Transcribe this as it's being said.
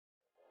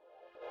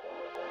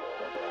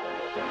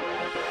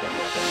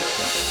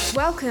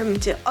Welcome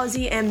to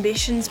Aussie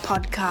Ambitions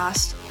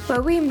Podcast,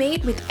 where we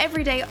meet with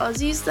everyday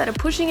Aussies that are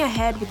pushing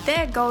ahead with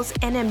their goals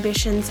and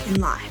ambitions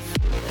in life.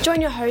 Join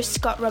your host,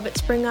 Scott Robert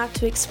Springer,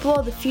 to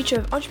explore the future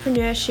of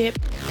entrepreneurship,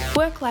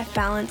 work-life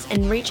balance,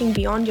 and reaching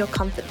beyond your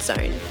comfort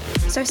zone.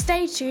 So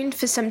stay tuned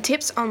for some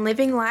tips on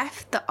living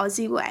life the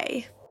Aussie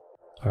way.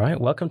 All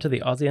right, welcome to the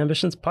Aussie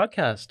Ambitions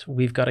Podcast.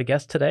 We've got a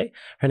guest today.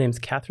 Her name's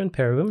Catherine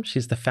Pereboom.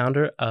 She's the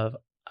founder of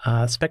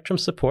Spectrum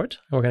Support,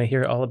 and we're going to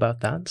hear all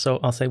about that.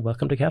 So I'll say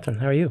welcome to Catherine.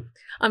 How are you?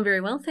 I'm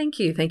very well, thank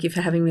you. Thank you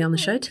for having me on the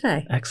show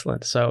today.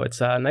 Excellent. So it's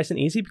nice and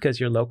easy because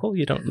you're local.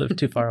 You don't live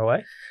too far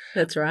away.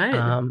 That's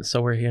right.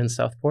 So we're here in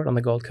Southport on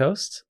the Gold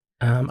Coast.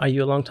 Are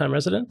you a long-time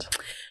resident?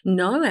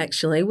 No,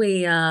 actually.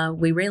 We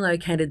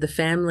relocated the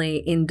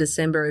family in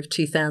December of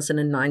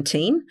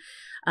 2019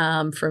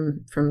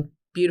 from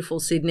beautiful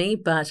Sydney.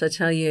 But I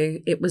tell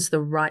you, it was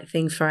the right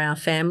thing for our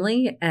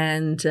family,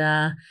 and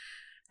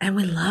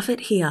we love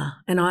it here,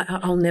 and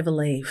I'll never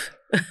leave.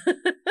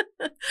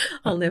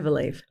 I'll never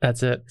leave.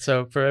 That's it.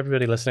 So for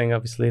everybody listening,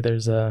 obviously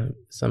there's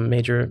some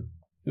major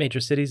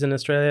cities in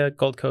Australia.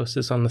 Gold Coast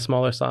is on the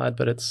smaller side,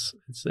 but it's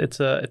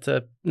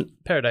a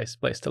paradise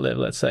place to live,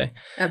 let's say.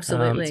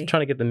 Absolutely. It's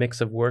trying to get the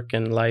mix of work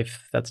and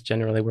life. That's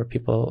generally where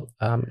people,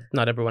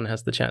 not everyone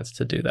has the chance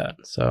to do that.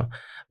 So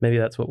maybe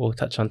that's what we'll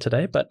touch on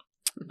today. But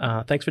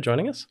thanks for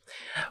joining us.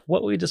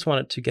 What we just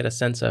wanted to get a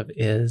sense of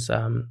is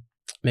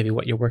maybe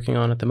what you're working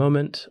on at the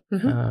moment.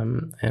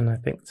 Mm-hmm. And I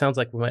think it sounds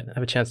like we might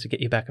have a chance to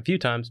get you back a few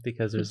times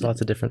because there's lots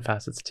of different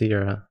facets to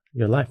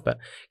your life. But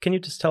can you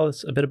just tell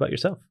us a bit about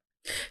yourself?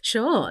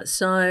 Sure.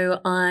 So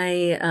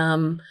I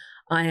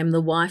am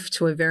the wife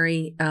to a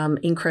very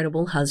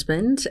incredible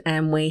husband,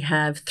 and we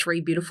have 3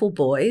 beautiful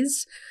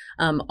boys,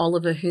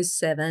 Oliver, who's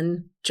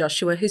 7,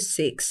 Joshua, who's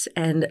 6,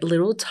 and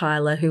little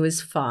Tyler, who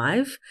is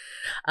 5.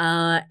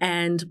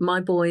 And my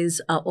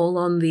boys are all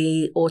on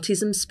the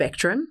autism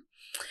spectrum.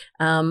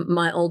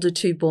 My older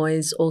 2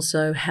 boys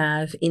also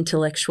have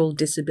intellectual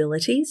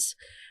disabilities,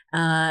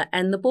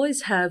 and the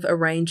boys have a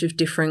range of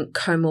different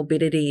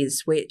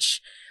comorbidities,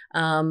 which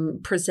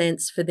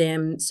presents for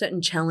them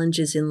certain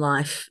challenges in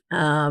life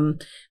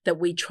that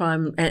we try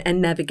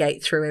and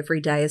navigate through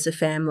every day as a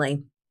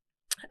family.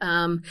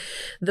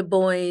 The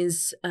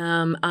boys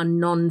are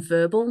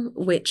non-verbal,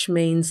 which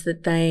means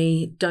that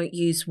they don't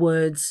use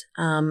words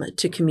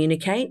to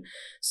communicate.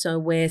 So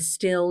we're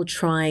still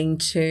trying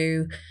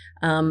to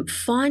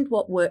find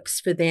what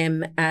works for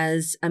them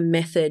as a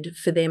method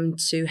for them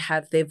to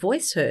have their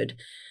voice heard.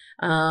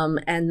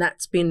 And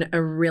that's been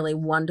a really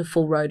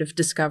wonderful road of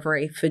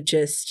discovery for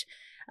just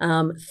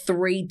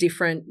 3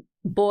 different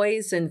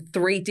boys and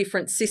 3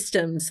 different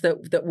systems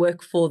that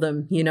work for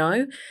them, you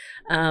know.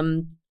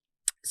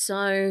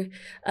 So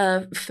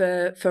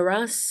for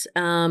us,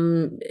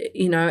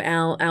 you know,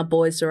 our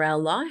boys are our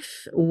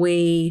life.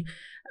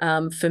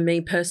 For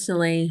me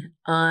personally,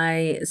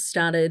 I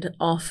started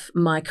off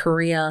my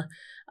career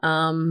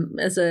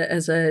as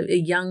a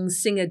young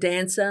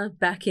singer-dancer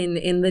back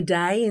in the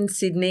day in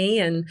Sydney,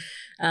 and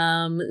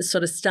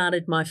sort of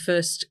started my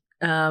first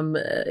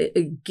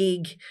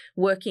gig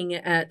working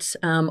at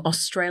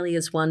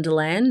Australia's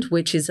Wonderland,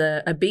 which is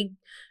a big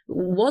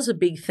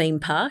theme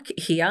park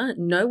here,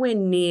 nowhere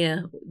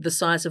near the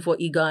size of what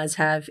you guys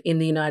have in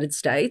the United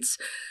States,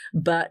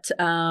 but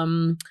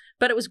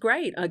it was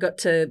great. I got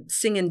to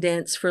sing and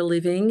dance for a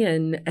living,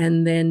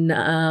 and then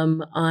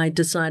I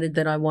decided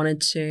that I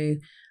wanted to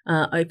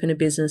open a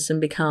business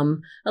and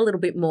become a little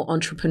bit more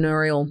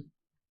entrepreneurial.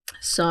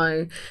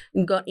 So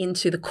got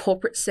into the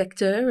corporate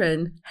sector,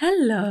 and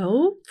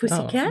hello,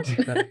 Pussycat.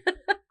 Oh,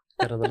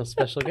 got a little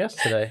special guest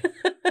today.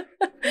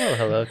 Oh,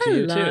 hello to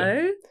you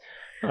too.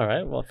 All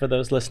right. Well, for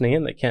those listening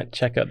in that can't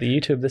check out the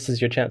YouTube, this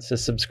is your chance to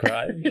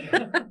subscribe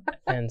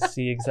and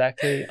see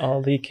exactly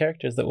all the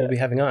characters that we'll be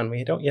having on.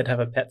 We don't yet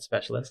have a pet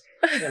specialist.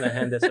 I'm going to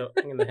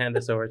hand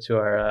this over to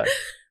our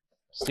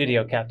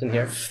studio captain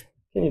here.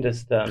 Can you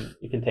just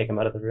you can take him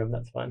out of the room?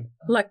 That's fine.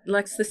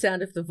 Likes the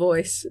sound of the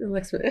voice.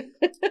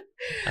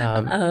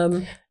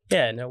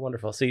 Yeah, no,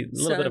 wonderful. See, a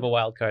little bit of a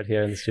wild card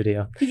here in the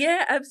studio.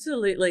 Yeah,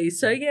 absolutely.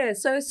 So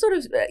sort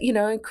of, you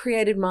know,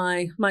 created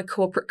my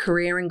corporate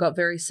career and got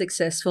very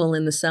successful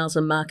in the sales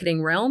and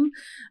marketing realm.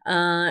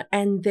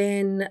 And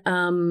then,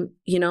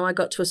 you know, I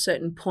got to a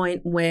certain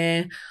point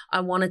where I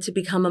wanted to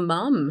become a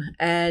mum,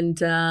 and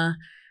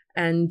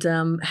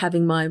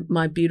having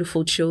my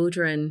beautiful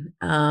children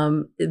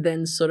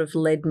then sort of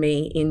led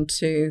me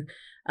into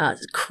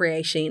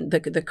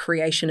the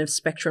creation of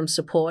Spectrum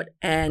Support.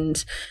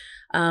 And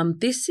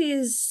this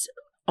is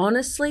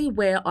honestly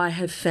where I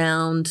have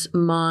found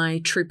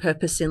my true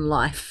purpose in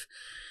life.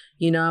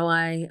 You know,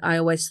 I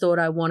always thought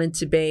I wanted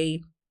to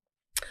be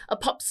a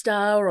pop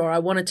star, or I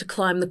wanted to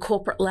climb the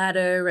corporate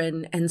ladder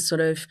and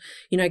sort of,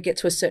 you know, get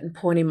to a certain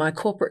point in my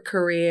corporate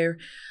career.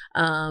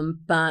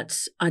 But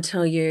I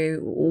tell you,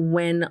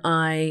 when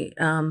I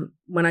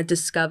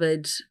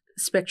discovered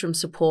Spectrum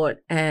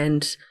Support,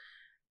 and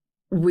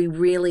we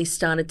really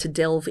started to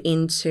delve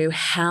into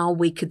how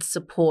we could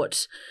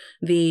support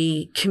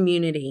the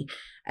community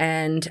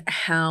and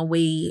how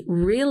we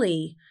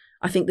really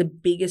I think the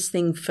biggest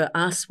thing for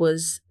us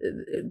was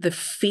the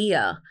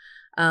fear.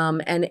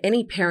 And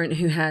any parent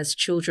who has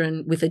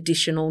children with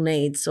additional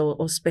needs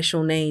or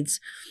special needs,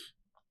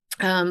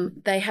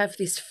 they have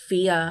this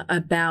fear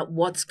about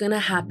what's going to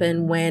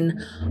happen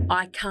when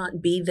I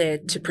can't be there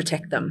to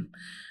protect them,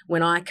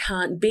 when I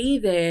can't be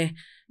there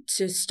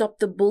to stop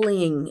the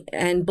bullying.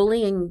 And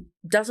bullying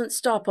doesn't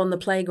stop on the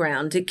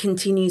playground. It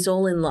continues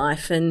all in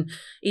life. And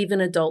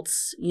even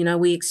adults,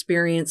 we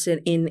experience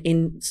it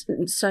in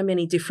so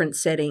many different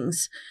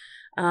settings.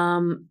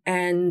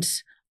 And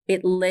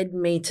it led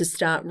me to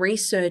start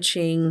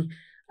researching,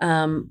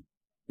 how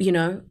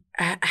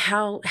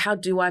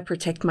do I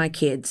protect my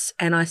kids?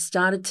 And I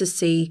started to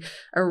see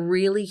a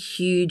really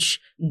huge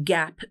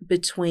gap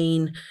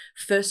between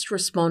first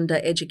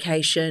responder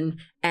education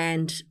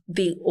and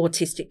the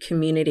autistic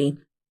community.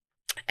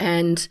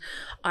 And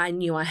I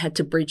knew I had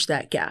to bridge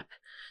that gap.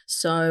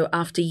 So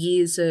after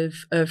years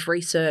of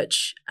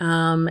research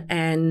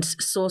and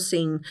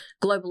sourcing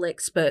global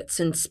experts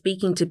and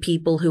speaking to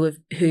people who have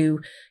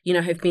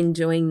been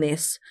doing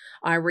this,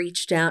 I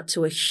reached out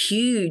to a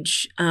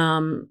huge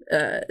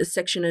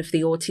section of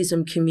the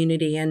autism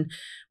community, and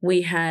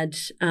we had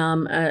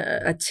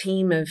a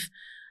team of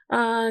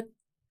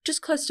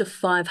just close to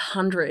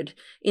 500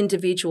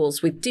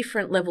 individuals with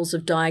different levels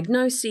of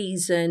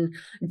diagnoses and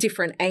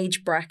different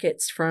age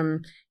brackets,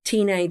 from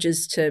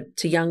teenagers to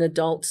young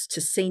adults to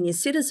senior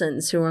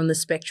citizens who are on the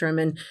spectrum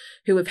and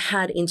who have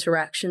had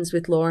interactions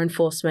with law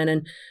enforcement.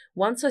 And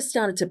once I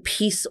started to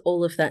piece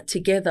all of that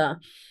together,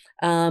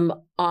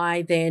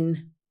 I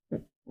then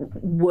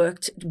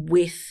worked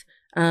with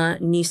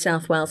New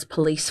South Wales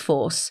Police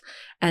Force,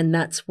 and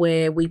that's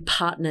where we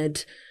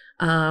partnered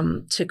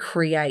to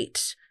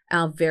create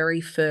our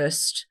very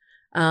first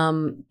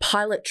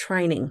pilot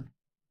training.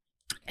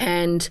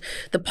 And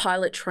the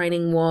pilot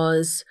training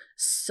was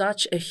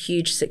such a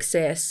huge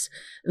success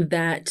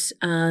that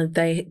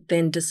they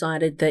then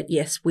decided that,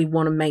 yes, we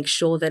want to make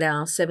sure that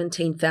our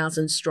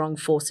 17,000 strong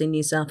force in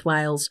New South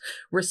Wales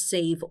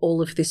receive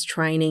all of this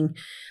training.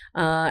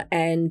 We've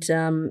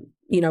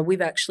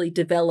actually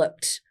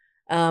developed,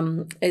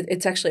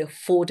 it's actually a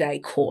 4-day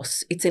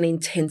course. It's an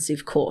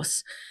intensive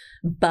course,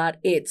 but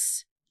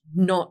it's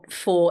not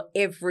for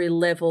every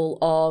level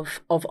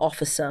of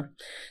officer.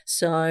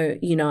 So,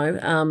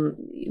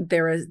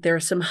 there are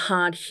some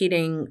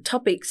hard-hitting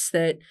topics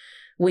that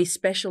we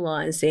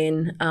specialize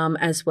in,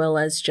 as well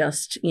as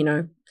just,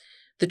 the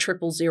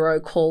 000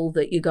 call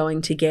that you're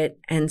going to get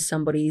and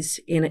somebody's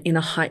in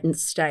a heightened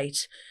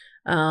state,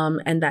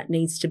 and that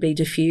needs to be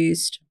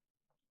diffused.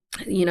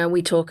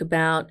 We talk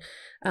about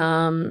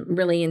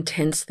really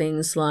intense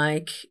things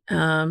like,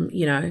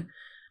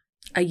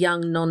 a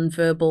young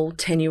nonverbal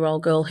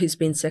 10-year-old girl who's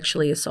been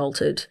sexually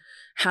assaulted,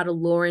 how do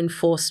law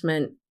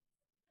enforcement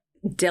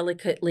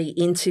delicately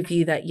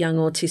interview that young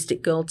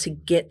autistic girl to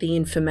get the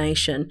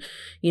information.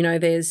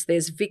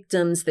 There's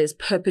victims, there's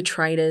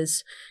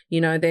perpetrators,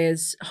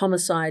 there's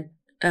homicide,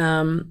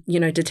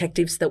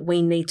 detectives that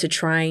we need to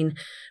train.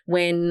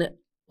 When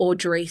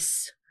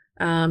Audrice,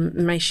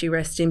 may she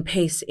rest in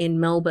peace, in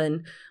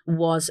Melbourne,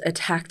 was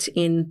attacked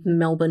in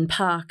Melbourne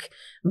Park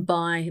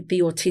by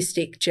the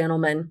autistic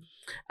gentleman,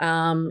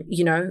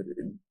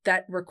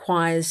 that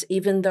requires,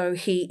 even though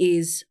he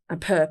is a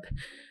perp,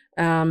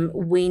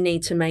 we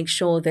need to make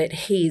sure that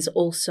he's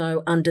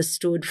also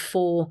understood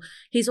for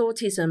his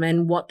autism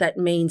and what that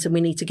means, and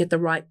we need to get the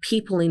right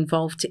people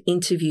involved to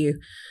interview.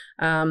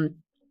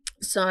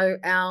 So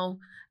our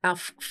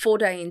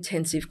 4-day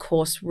intensive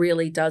course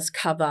really does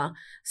cover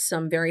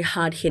some very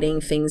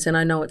hard-hitting things, and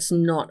I know it's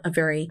not a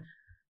very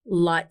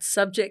light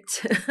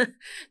subject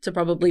to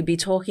probably be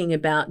talking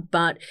about,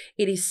 but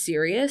it is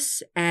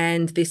serious,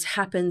 and this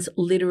happens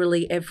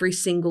literally every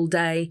single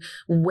day,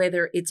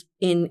 whether it's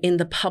in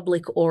the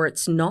public or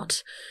it's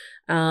not.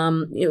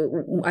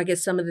 I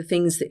guess some of the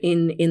things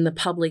in the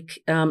public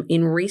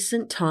in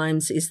recent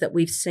times is that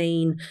we've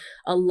seen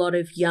a lot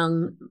of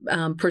young,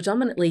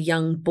 predominantly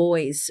young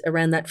boys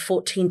around that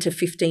 14 to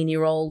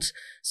 15-year-old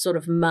sort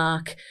of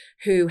mark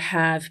who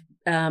have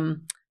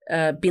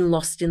been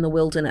lost in the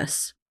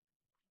wilderness.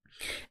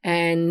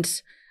 And,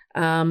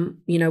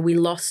 we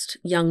lost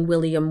young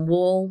William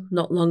Wall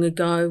not long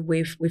ago.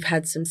 We've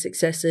had some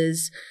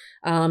successes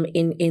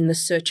in the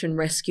search and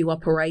rescue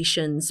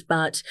operations,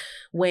 but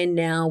we're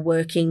now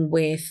working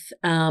with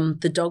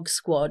the dog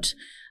squad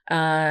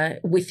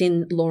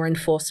within law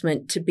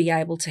enforcement to be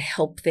able to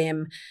help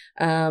them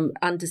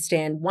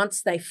understand,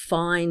 once they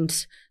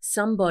find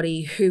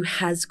somebody who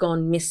has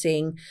gone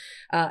missing,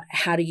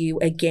 how do you,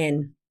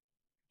 again,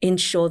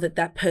 ensure that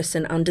that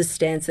person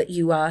understands that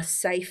you are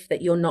safe,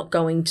 that you're not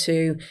going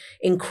to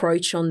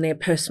encroach on their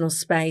personal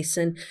space.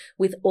 And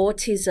with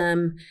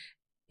autism,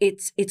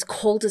 it's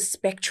called a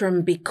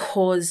spectrum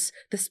because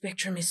the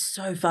spectrum is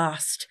so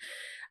vast.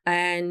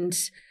 And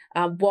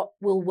what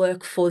will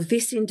work for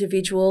this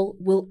individual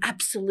will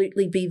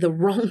absolutely be the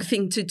wrong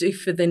thing to do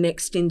for the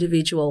next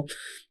individual.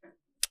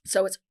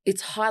 So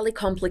it's highly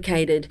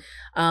complicated,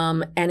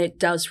 and it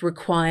does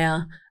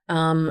require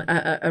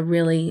a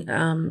really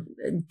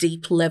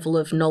deep level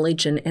of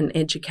knowledge and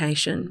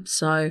education.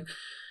 So,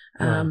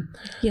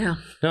 yeah.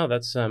 No,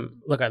 that's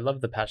look, I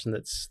love the passion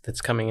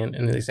that's coming in,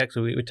 and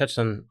exactly we touched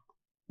on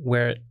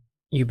where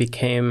you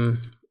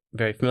became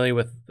very familiar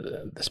with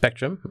the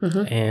spectrum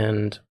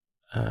and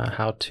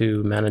how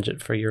to manage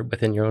it for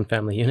within your own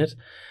family unit,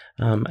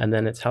 and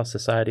then it's how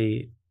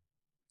society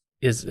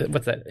is,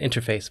 what's that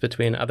interface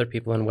between other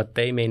people and what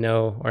they may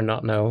know or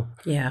not know,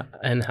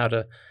 and how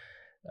to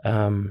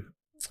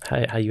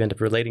how you end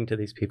up relating to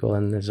these people.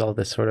 And there's all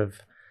this sort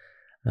of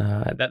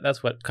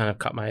that's what kind of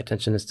caught my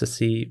attention, is to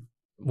see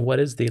what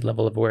is the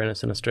level of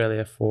awareness in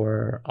Australia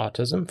for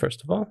autism,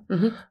 first of all,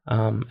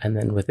 and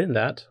then within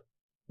that,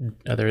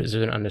 is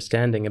there an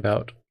understanding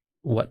about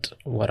what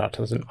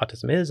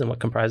autism is and what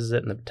comprises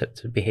it, and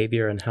the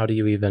behavior, and how do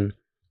you even,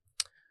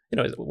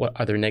 what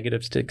are there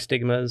negative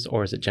stigmas,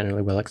 or is it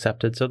generally well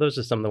accepted? So those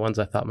are some of the ones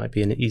I thought might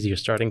be an easier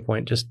starting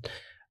point just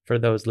for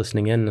those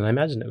listening in. And I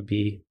imagine it would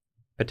be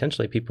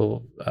potentially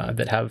people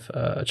that have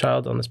a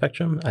child on the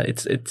spectrum.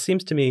 It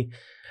seems to me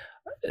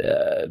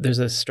there's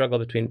a struggle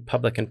between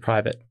public and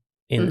private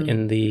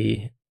in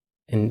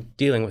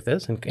dealing with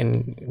this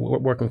and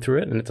working through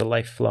it, and it's a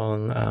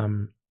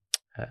lifelong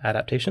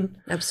adaptation.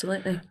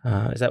 Absolutely.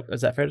 Is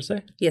that fair to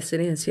say? Yes, it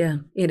is. Yeah,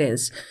 it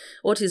is.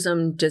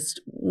 Autism,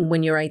 just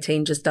when you're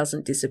 18, just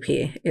doesn't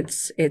disappear.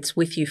 It's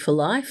with you for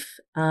life.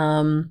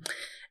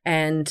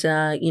 With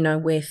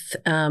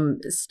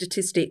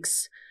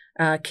statistics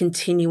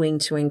continuing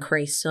to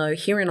increase. So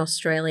here in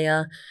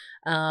Australia,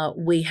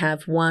 we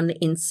have 1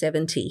 in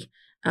 70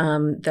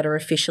 that are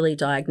officially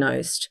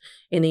diagnosed.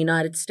 In the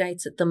United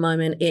States at the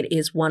moment, it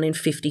is 1 in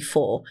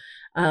 54.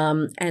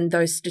 And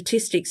those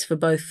statistics for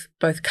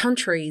both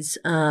countries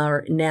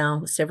are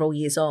now several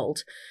years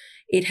old.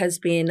 It has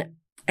been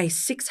a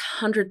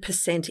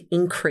 600%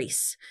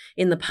 increase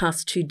in the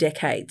past 2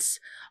 decades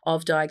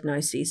of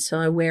diagnoses.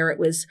 So where it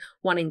was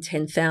 1 in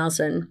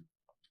 10,000,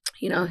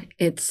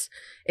 it's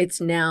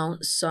now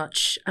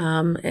such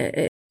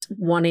it's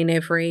 1 in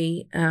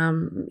every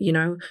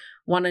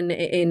 1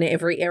 in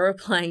every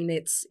aeroplane.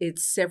 It's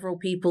several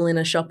people in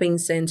a shopping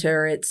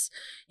center. It's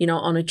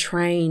on a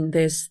train.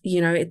 There's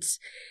it's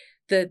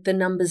the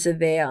numbers are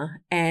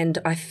there, and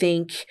I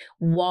think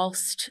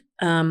whilst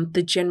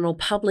the general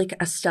public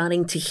are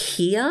starting to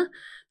hear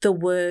the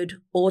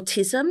word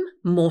autism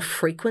more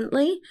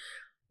frequently,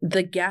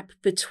 the gap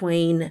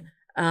between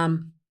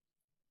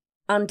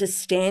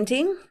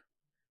understanding,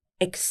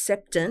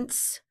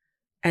 acceptance,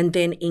 and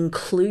then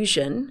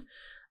inclusion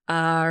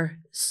are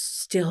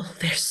still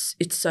it's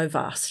so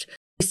vast.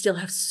 We still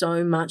have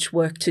so much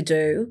work to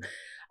do.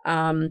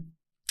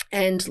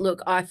 And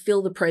look, I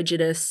feel the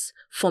prejudice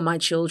for my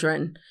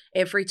children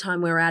every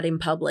time we're out in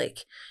public.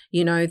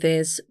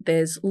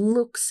 There's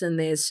looks, and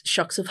there's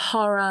shocks of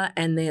horror,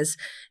 and there's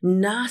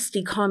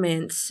nasty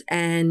comments,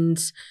 and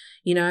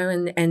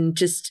and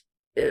just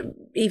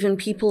even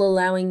people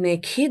allowing their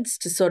kids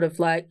to sort of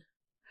like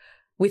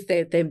with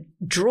their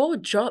jaw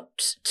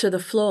dropped to the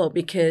floor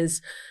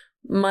because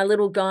my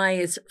little guy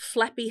is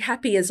flappy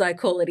happy, as I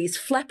call it. He's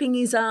flapping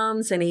his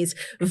arms and he's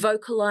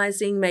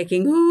vocalizing,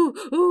 making ooh,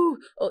 ooh,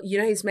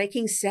 he's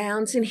making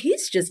sounds, and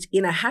he's just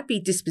in a happy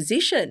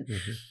disposition.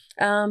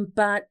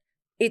 But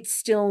it's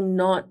still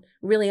not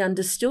really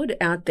understood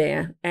out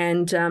there.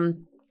 And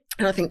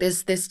I think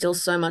there's still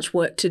so much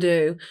work to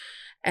do.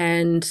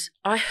 And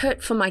I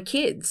hurt for my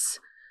kids.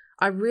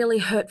 I really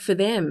hurt for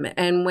them.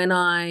 And when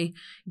I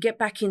get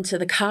back into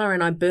the car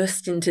and I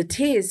burst into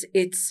tears,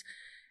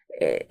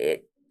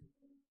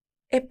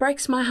 it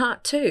breaks my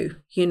heart too,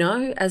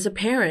 as a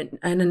parent.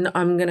 And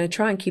I'm going to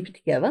try and keep it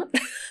together.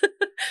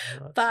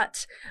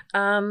 But,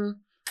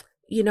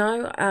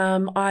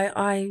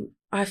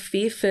 I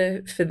fear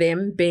for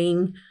them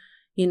being,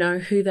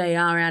 who they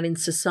are out in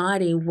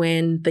society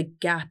when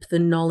the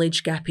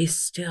knowledge gap is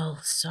still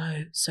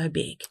so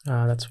big.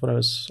 That's what I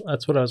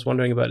was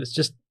wondering about. It's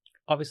just,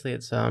 obviously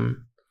it's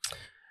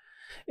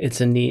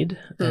a need,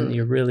 and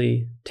you're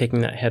really taking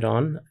that head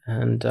on,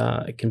 and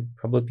it can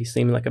probably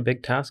seem like a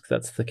big task.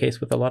 That's the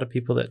case with a lot of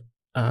people that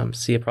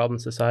see a problem in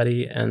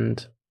society,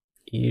 and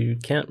you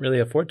can't really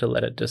afford to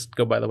let it just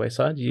go by the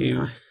wayside.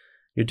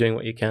 You're doing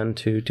what you can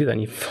to do that,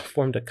 and you've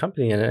formed a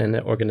company and an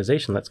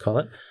organization, let's call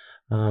it,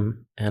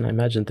 and I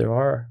imagine there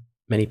are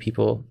many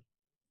people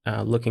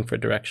looking for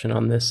direction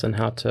on this and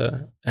how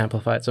to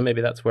amplify it. So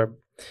maybe that's where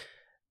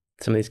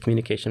some of these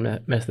communication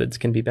methods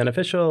can be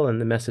beneficial, and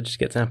the message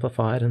gets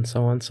amplified and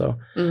so on. So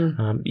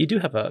you do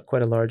have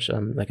quite a large,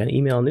 like an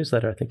email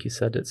newsletter. I think you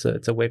said it's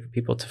a way for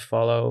people to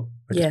follow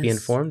or just be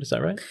informed. Is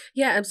that right?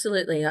 Yeah,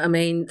 absolutely. I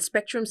mean,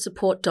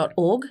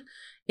 spectrumsupport.org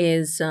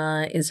is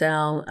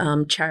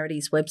our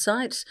charity's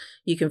website.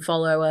 You can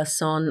follow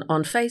us on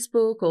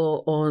Facebook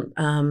or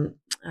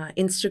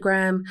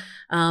Instagram,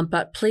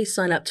 but please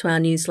sign up to our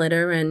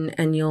newsletter,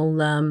 and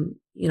you'll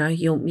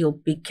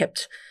be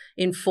kept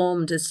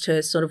informed as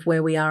to sort of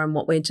where we are and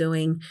what we're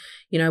doing.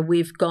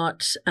 We've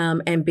got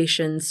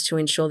ambitions to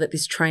ensure that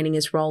this training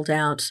is rolled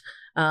out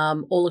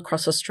all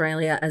across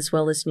Australia as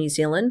well as New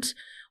Zealand.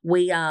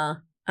 We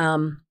are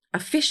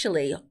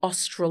officially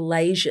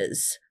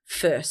Australasia's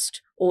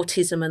first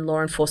autism and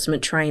law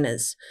enforcement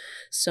trainers.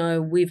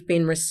 So we've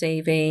been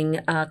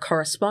receiving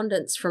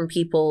correspondence from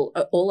people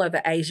all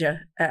over Asia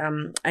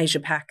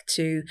Pac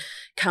to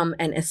come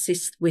and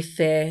assist with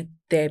their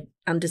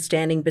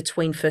understanding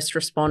between first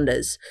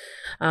responders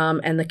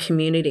and the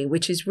community,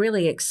 which is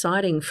really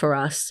exciting for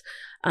us.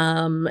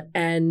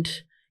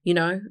 And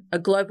a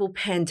global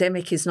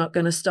pandemic is not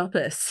going to stop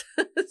us.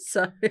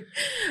 So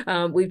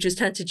we've just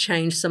had to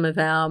change some of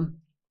our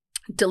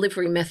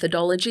delivery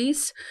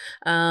methodologies.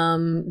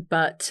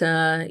 But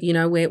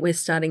we're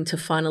starting to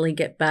finally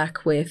get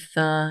back with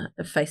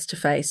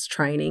face-to-face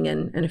training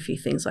and a few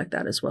things like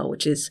that as well,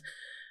 which is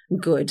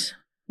good.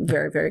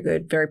 Very, very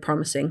good. Very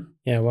promising.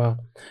 Yeah, well,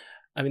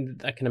 I mean,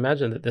 I can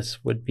imagine that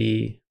this would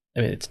be,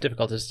 it's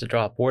difficult just to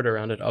draw a border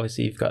around it.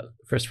 Obviously, you've got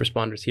first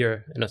responders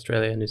here in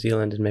Australia, New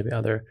Zealand, and maybe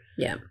other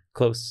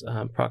close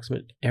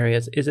proximate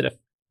areas. Is it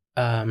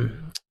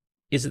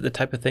the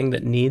type of thing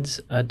that needs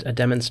a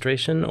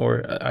demonstration,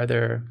 or are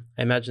there,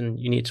 I imagine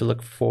you need to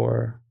look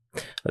for,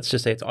 let's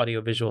just say it's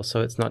audiovisual,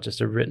 so it's not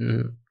just a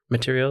written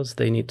materials.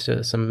 They need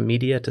some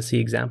media to see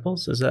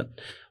examples.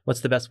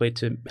 What's the best way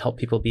to help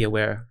people be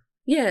aware?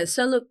 Yeah,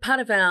 so look, part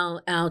of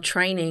our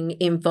training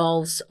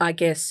involves, I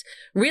guess,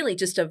 really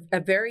just a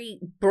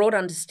very broad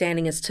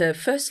understanding as to,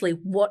 firstly,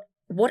 what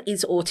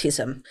is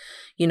autism,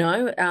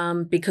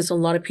 because a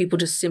lot of people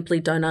just simply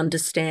don't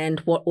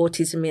understand what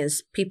autism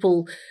is.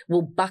 People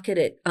will bucket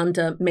it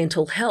under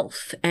mental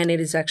health, and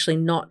it is actually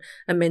not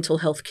a mental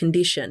health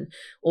condition.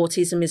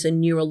 Autism is a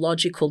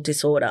neurological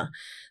disorder.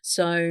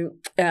 So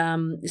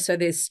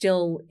there's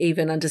still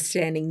even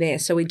understanding there.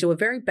 So we do a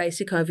very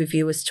basic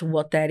overview as to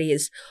what that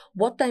is,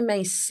 what they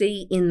may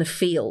see in the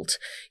field,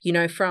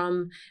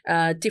 from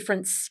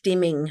different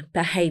stimming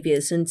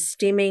behaviors. And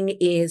stimming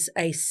is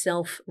a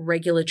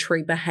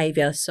self-regulatory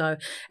behavior. So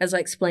as I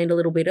explained a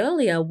little bit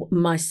earlier,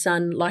 my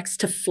son likes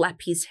to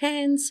flap his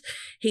hands.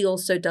 He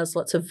also does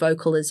lots of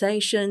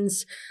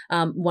vocalizations.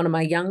 One of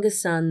my younger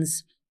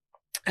sons,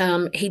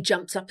 he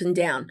jumps up and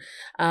down,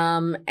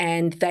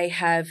 and they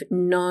have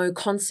no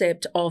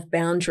concept of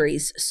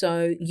boundaries.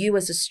 So you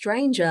as a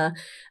stranger,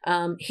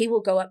 he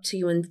will go up to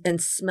you and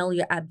smell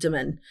your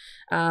abdomen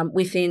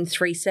within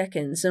 3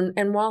 seconds.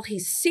 And while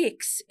he's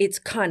 6, it's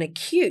kind of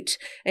cute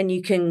and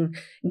you can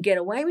get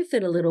away with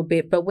it a little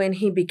bit. But when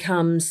he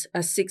becomes a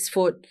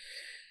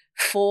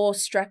 6'4"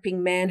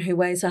 strapping man who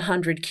weighs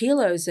 100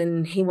 kilos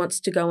and he wants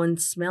to go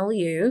and smell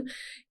you,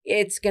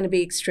 it's going to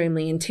be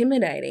extremely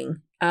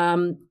intimidating.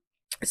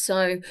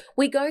 So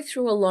we go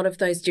through a lot of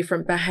those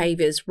different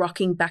behaviours,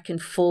 rocking back and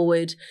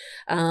forward.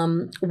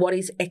 What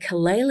is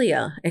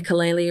echolalia?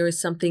 Echolalia is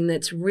something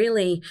that's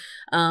really,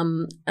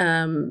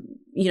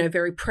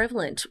 very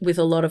prevalent with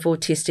a lot of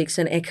autistics,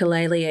 and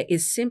echolalia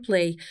is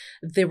simply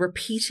the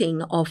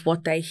repeating of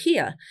what they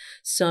hear.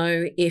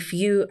 So if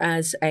you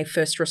as a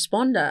first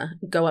responder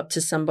go up to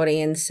somebody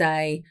and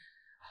say,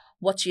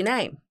 "What's your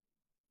name?"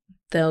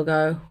 They'll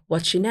go,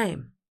 "What's your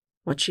name?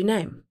 What's your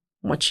name?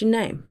 What's your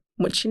name?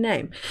 What's your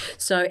name?"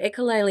 So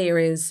echolalia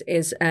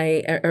is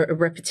a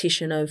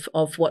repetition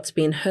of what's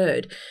been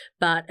heard.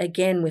 But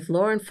again, with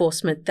law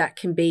enforcement, that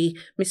can be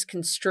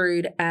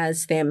misconstrued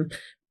as them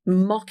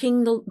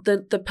mocking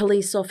the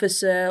police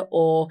officer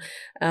or,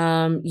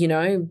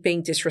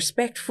 being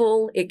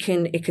disrespectful. It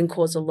can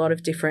cause a lot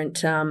of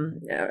different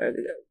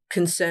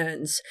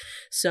concerns.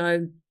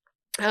 So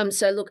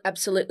look,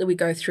 absolutely, we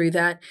go through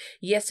that.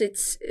 Yes,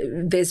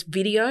 there's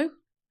video,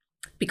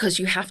 because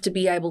you have to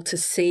be able to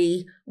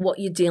see what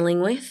you're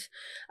dealing with.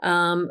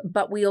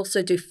 But we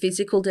also do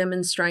physical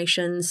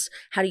demonstrations.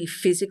 How do you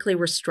physically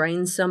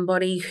restrain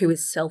somebody who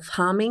is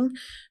self-harming,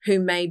 who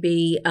may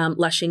be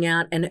lashing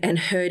out and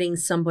hurting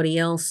somebody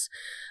else?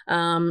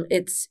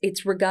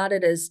 It's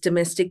regarded as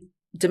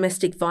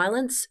domestic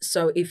violence.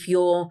 So if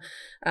you're,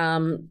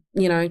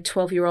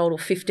 12-year-old or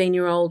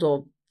 15-year-old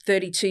or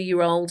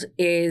 32-year-old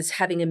is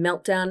having a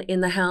meltdown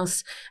in the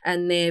house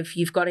and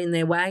you've got in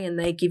their way and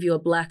they give you a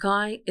black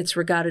eye, it's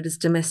regarded as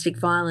domestic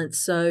violence.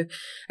 So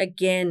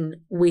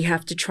again, we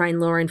have to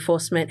train law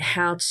enforcement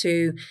how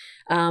to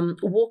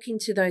walk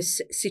into those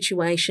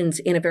situations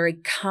in a very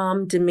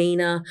calm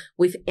demeanor,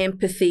 with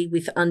empathy,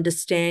 with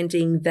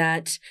understanding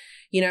that,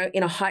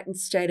 in a heightened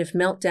state of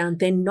meltdown,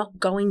 they're not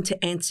going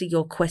to answer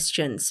your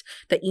questions,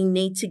 that you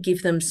need to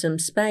give them some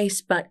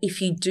space. But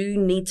if you do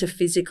need to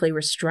physically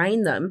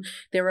restrain them,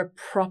 there are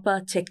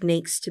proper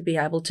techniques to be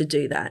able to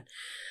do that.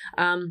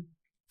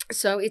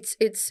 So it's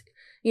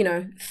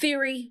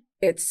theory,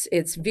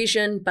 it's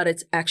vision, but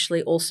it's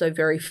actually also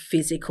very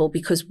physical,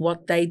 because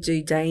what they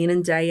do day in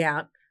and day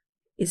out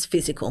is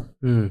physical.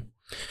 Mm.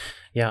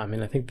 Yeah,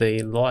 I think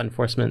the law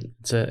enforcement,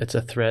 it's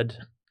a thread,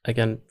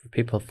 again, for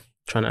people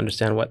trying to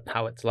understand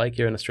how it's like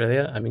here in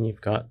Australia.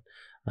 You've got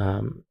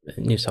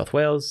New South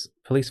Wales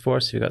police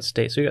force, you've got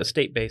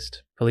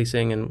state-based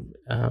policing, and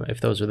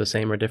if those are the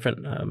same or different,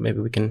 maybe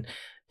we can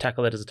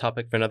tackle it as a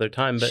topic for another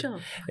time. But sure.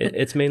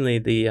 It's mainly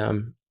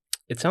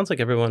it sounds like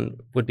everyone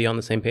would be on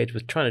the same page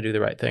with trying to do the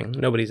right thing.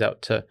 Nobody's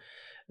out to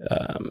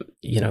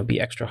be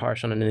extra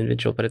harsh on an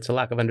individual, but it's a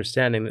lack of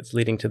understanding that's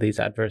leading to these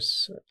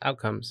adverse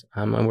outcomes.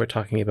 And we're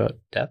talking about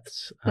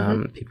deaths.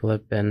 People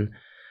have been,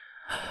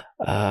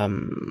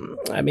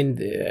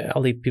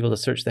 I'll leave people to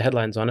search the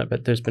headlines on it,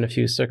 but there's been a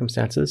few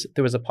circumstances.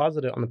 There was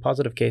on the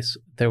positive case,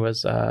 there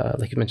was,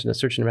 like you mentioned, a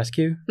search and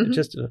rescue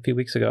just a few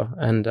weeks ago.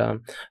 And I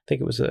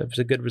think it was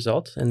a good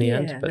result in the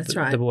end. But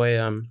the boy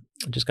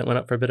just went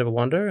up for a bit of a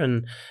wander,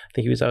 and I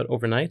think he was out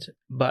overnight.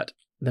 But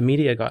the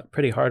media got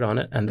pretty hard on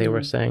it, and they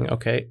were saying,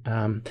 okay,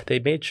 they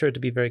made sure to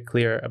be very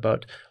clear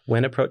about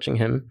when approaching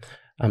him,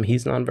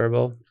 he's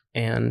nonverbal,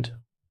 and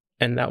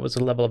that was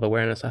a level of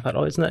awareness. I thought,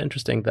 oh, isn't that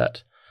interesting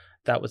that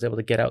was able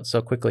to get out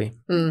so quickly?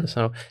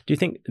 So do you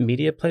think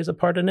media plays a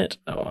part in it,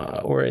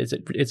 or is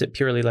it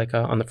purely like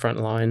on the front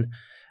line,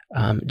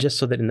 just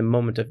so that in the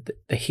moment of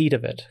the heat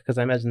of it, because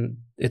I imagine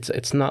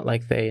it's not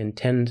like they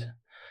intend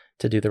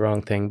to do the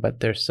wrong thing, but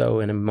they're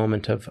so in a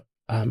moment of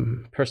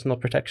personal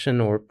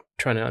protection or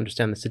trying to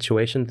understand the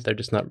situation that they're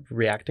just not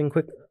reacting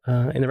quick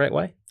in the right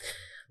way?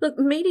 Look,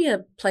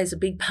 media plays a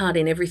big part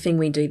in everything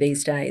we do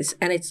these days,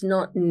 and it's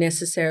not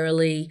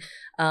necessarily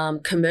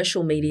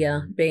commercial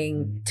media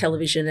being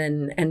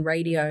television and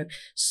radio.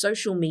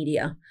 Social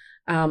media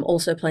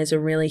also plays a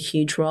really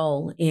huge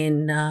role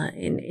in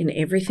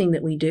everything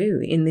that we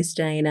do in this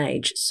day and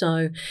age.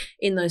 So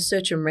in those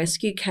search and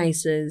rescue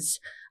cases,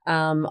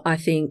 I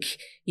think,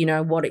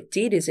 what it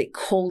did is it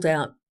called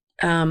out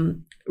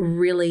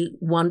really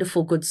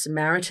wonderful Good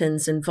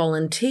Samaritans and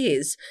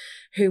volunteers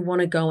who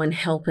want to go and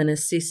help and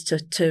assist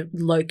to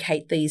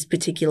locate these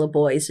particular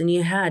boys. And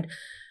you had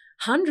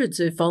hundreds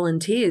of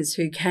volunteers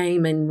who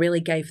came and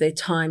really gave their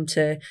time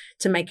to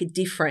make a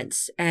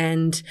difference.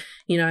 And,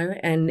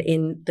 and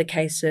in the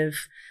case of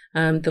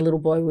the little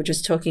boy we were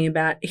just talking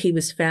about, he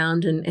was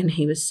found and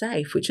he was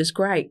safe, which is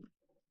great.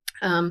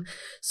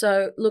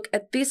 So look,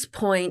 at this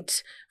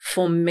point,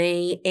 for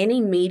me,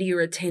 any media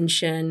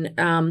attention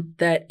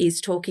that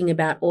is talking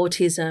about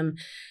autism,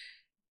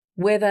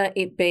 whether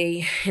it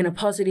be in a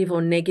positive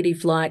or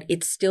negative light,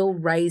 it's still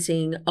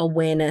raising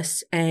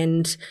awareness,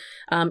 and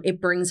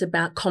it brings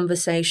about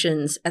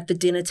conversations at the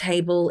dinner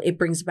table. It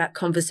brings about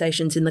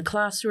conversations in the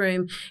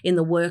classroom, in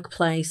the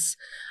workplace.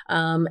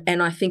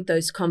 And I think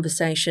those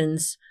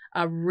conversations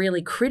are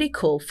really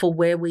critical for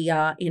where we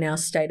are in our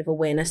state of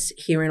awareness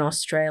here in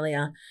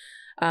Australia.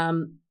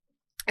 And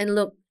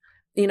look,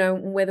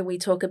 whether we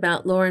talk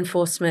about law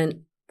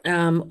enforcement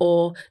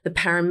or the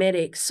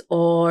paramedics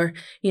or,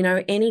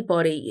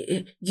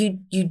 anybody,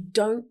 you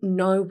don't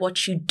know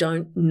what you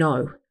don't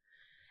know.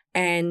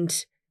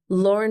 And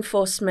law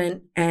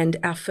enforcement and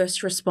our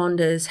first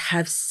responders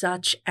have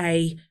such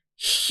a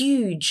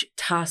huge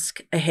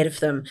task ahead of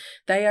them.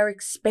 They are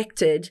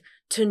expected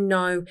to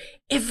know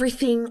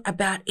everything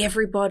about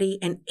everybody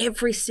and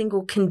every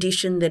single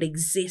condition that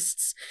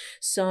exists.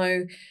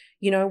 So,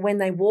 when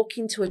they walk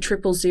into a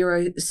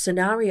 000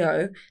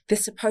 scenario, they're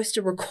supposed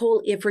to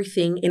recall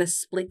everything in a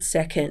split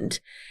second.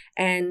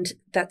 And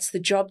that's the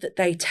job that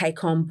they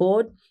take on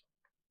board.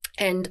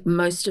 And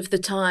most of the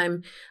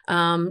time,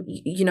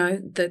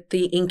 that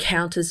the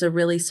encounters are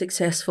really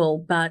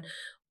successful. But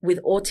with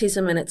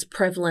autism and its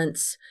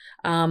prevalence,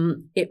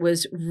 it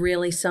was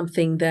really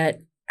something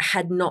that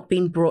had not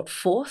been brought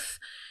forth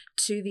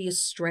to the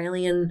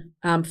Australian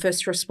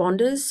first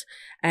responders.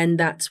 And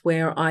that's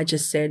where I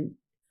just said,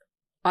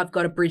 I've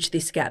got to bridge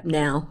this gap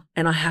now,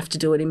 and I have to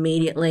do it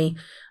immediately.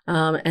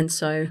 And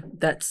so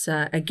that's,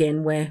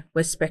 again, where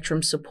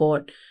Spectrum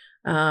Support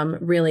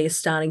really is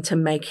starting to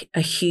make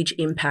a huge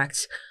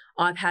impact.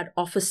 I've had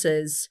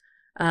officers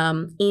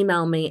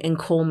email me and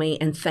call me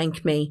and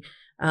thank me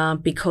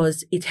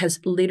because it has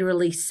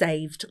literally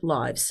saved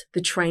lives. The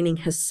training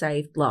has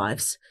saved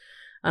lives.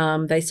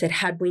 They said,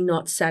 had we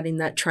not sat in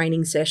that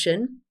training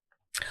session,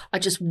 I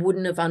just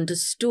wouldn't have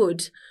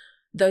understood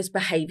those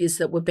behaviours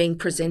that were being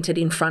presented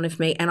in front of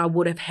me, and I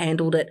would have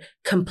handled it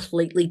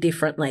completely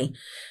differently.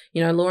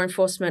 Law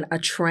enforcement are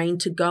trained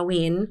to go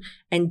in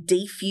and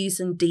defuse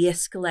and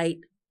de-escalate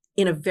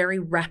in a very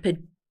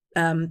rapid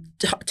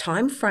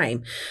time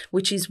frame,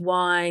 which is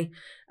why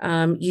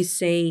you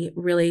see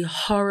really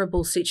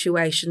horrible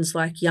situations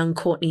like young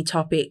Courtney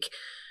Topic,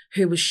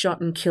 who was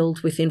shot and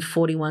killed within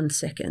 41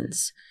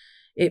 seconds.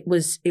 It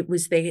was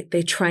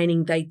their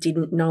training. They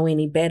didn't know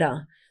any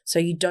better. So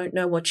you don't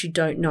know what you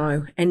don't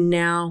know. And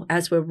now,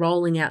 as we're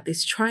rolling out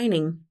this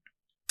training,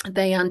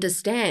 they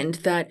understand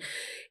that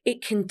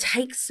it can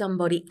take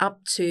somebody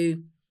up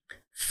to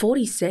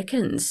 40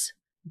 seconds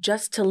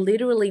just to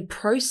literally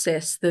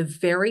process the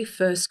very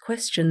first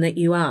question that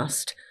you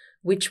asked,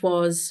 which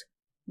was,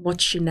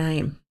 what's your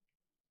name?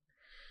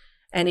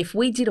 And if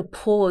we did a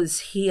pause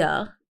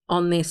here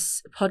on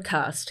this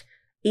podcast,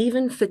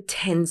 even for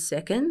 10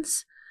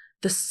 seconds,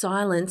 the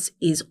silence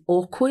is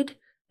awkward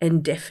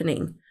and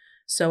deafening.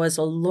 So as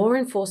a law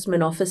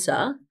enforcement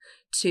officer,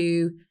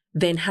 to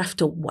then have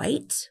to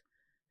wait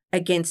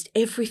against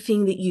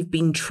everything that you've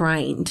been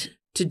trained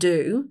to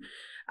do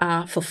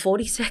for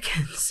 40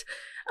 seconds,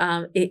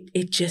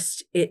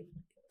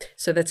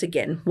 so that's,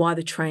 again, why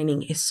the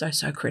training is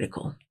so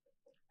critical.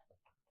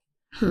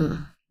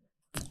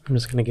 I'm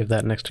just going to give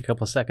that an extra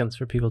couple of seconds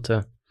for people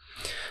to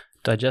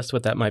digest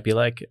what that might be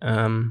like.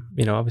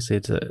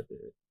 Obviously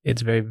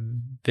it's very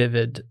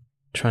vivid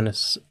trying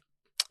to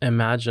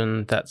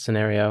imagine that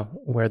scenario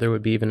where there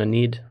would be even a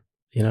need.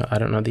 I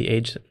don't know the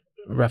age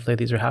roughly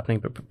these are happening,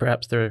 but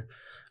perhaps they're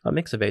a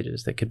mix of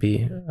ages that could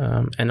be,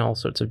 and all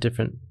sorts of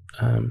different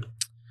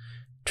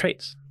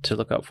traits to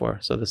look out for.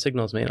 So the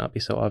signals may not be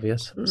so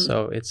obvious.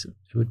 So it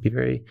would be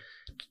very,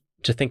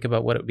 to think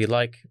about what it would be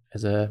like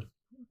as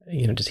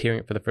just hearing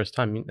it for the first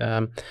time.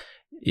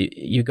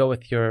 You go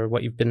with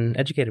what you've been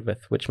educated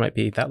with, which might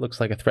be, that looks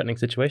like a threatening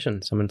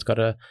situation. Someone's got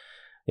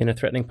in a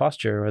threatening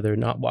posture, or they're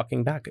not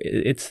walking back.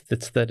 It's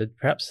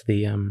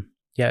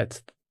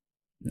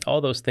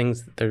all those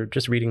things. They're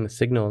just reading the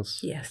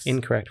signals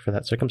incorrect for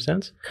that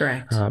circumstance.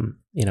 Correct.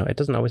 It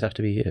doesn't always have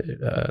to be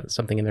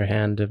something in their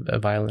hand, a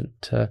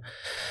violent.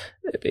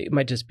 It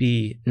might just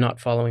be not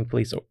following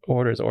police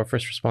orders or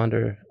first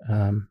responder,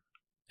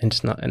 and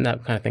just not, and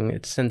that kind of thing.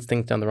 It sends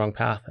things down the wrong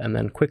path, and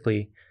then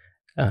quickly.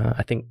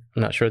 I'm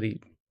not sure the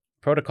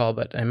protocol,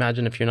 but I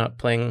imagine if you're not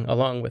playing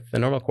along with the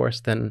normal course,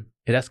 then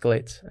it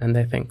escalates, and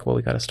they think, well,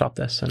 we got to stop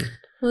this.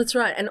 Well, that's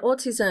right. And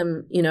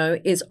autism,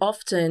 is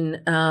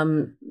often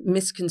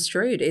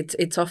misconstrued.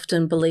 It's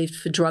often believed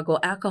for drug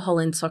or alcohol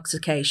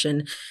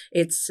intoxication.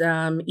 It's,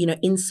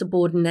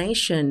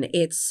 insubordination.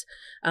 It's,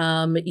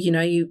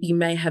 you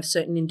may have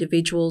certain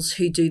individuals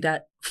who do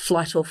that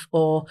flat off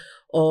or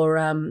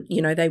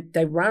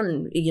they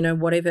run,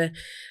 whatever,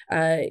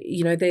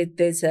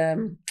 there's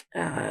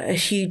a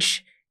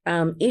huge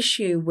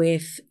issue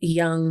with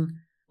young,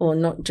 or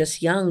not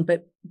just young,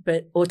 but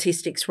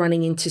autistics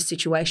running into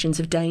situations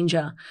of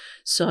danger.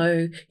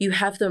 So you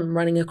have them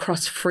running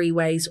across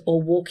freeways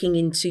or walking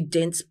into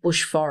dense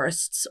bush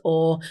forests,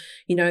 or,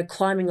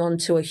 climbing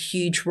onto a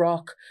huge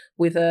rock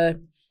with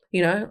a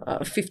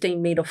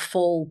 15-meter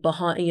fall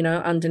behind,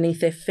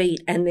 underneath their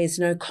feet, and there's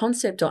no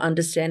concept or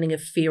understanding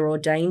of fear or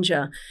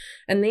danger.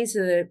 And these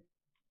are,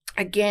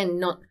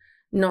 again,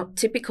 not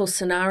typical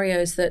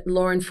scenarios that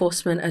law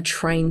enforcement are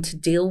trained to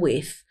deal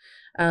with.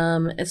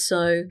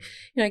 So,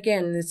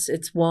 again,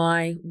 it's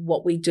why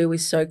what we do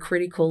is so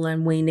critical,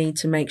 and we need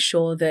to make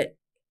sure that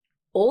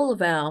all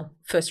of our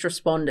first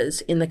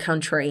responders in the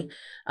country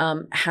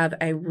have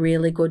a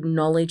really good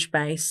knowledge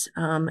base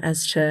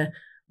as to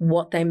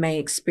what they may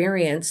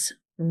experience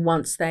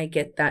once they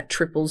get that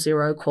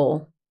 000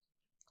 call,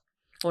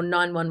 or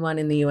 911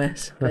 in the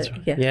US. That's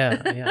right.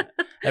 Yeah.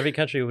 Every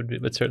country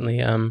would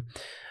certainly.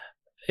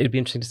 It'd be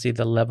interesting to see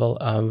the level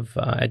of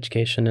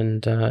education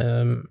and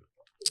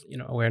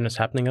awareness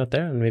happening out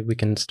there, and maybe we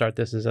can start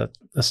this as a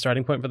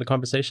starting point for the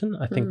conversation.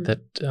 I think that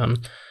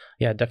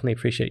definitely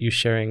appreciate you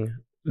sharing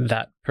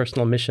that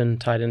personal mission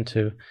tied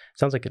into.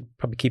 Sounds like it'd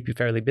probably keep you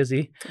fairly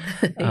busy.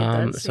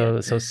 So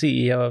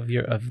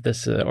CEO of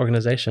this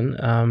organization.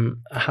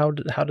 How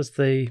do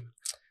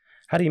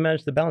you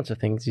manage the balance of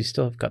things? You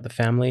still have got the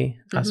family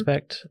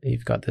aspect.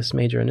 You've got this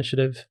major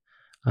initiative.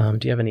 Do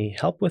you have any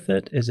help with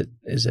it? Is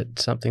it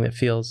something that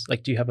feels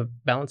like, do you have a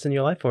balance in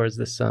your life, or is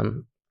this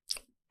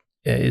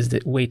is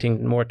it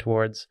weighting more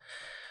towards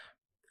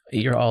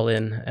you're all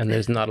in and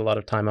there's not a lot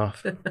of time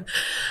off?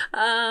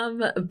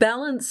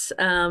 Balance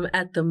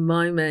at the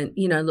moment,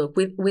 look,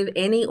 with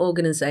any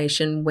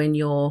organization, when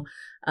you're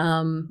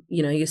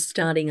you're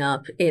starting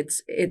up,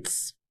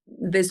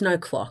 there's no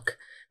clock.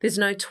 There's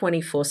no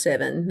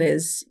 24/7.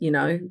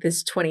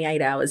 There's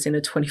 28 hours in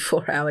a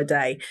 24-hour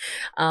day.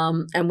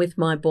 And with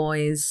my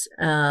boys,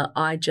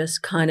 I just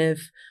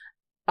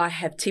I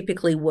have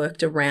typically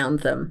worked around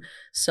them.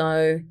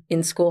 So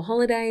in school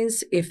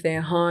holidays, if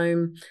they're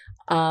home,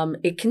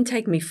 it can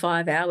take me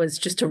 5 hours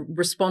just to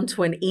respond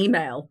to an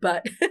email.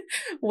 But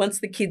once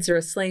the kids are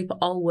asleep,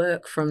 I'll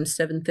work from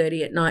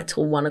 7:30 at night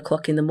till 1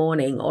 o'clock in the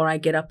morning, or I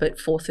get up at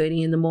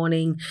 4:30 in the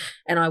morning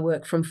and I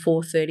work from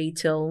 4:30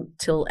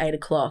 till 8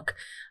 o'clock.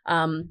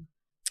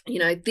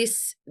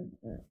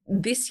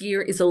 This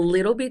year is a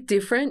little bit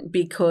different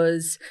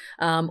because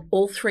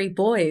all three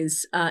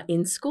boys are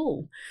in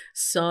school.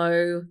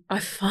 So I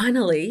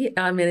finally,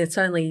 it's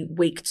only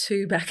week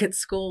 2 back at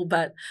school,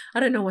 but I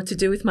don't know what to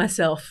do with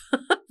myself.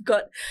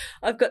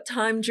 I've got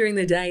time during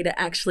the day to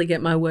actually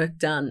get my work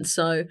done.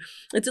 So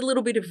it's a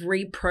little bit of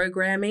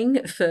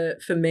reprogramming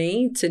for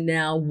me to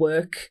now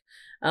work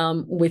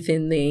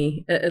within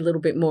a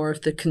little bit more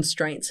of the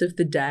constraints of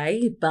the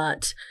day.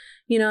 But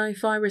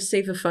if I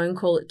receive a phone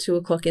call at 2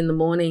 o'clock in the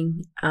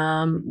morning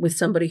with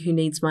somebody who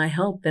needs my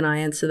help, then I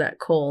answer that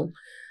call.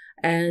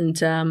 And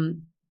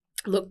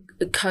look,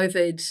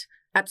 COVID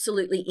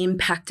absolutely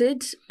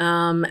impacted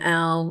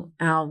our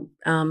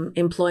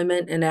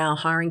employment and our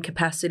hiring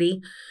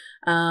capacity.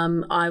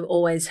 I've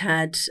always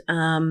had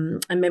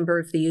a member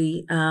of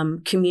the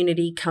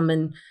community come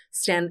and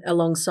stand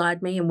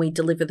alongside me, and we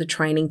deliver the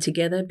training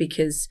together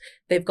because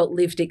they've got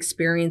lived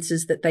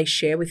experiences that they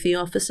share with the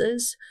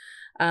officers.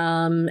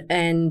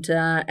 and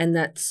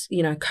that's,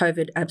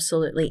 COVID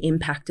absolutely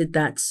impacted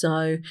that.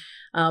 So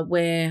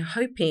we're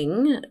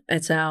hoping,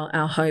 it's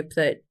our hope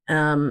that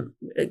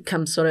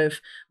come sort of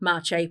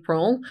March,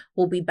 April,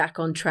 we'll be back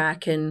on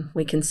track and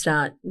we can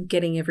start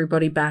getting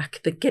everybody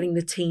back, getting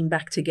the team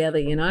back together,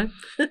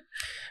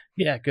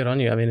 Yeah, good on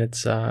you. I mean,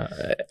 it's a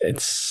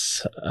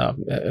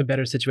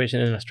better situation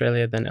in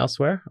Australia than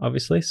elsewhere,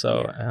 obviously.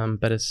 So,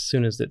 but as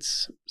soon as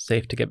it's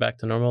safe to get back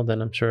to normal,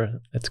 then I'm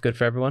sure it's good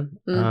for everyone,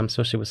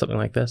 especially with something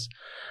like this.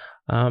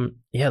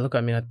 Look,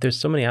 I mean, there's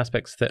so many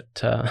aspects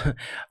that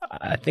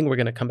I think we're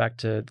going to come back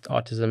to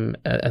autism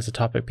as a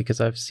topic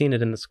because I've seen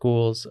it in the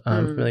schools.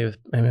 I'm familiar with,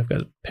 I've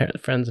got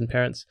friends and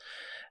parents.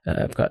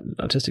 I've got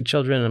autistic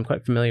children, and I'm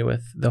quite familiar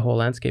with the whole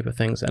landscape of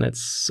things. And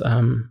it's,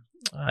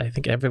 I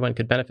think everyone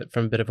could benefit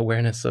from a bit of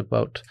awareness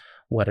about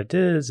what it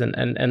is.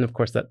 And of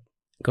course, that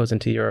goes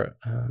into your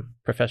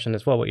profession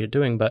as well, what you're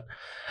doing. But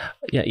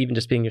yeah, even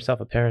just being yourself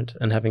a parent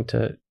and having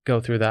to go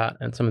through that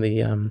and some of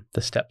the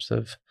steps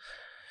of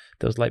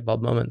those light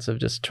bulb moments of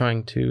just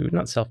trying to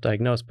not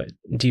self-diagnose, but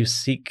do you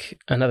seek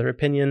another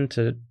opinion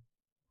to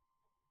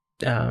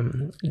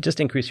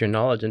just increase your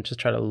knowledge and just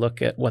try to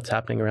look at what's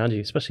happening around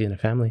you, especially in a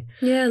family?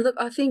 Yeah, look,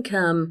 I think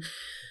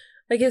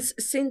I guess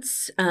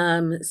since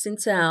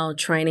our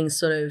training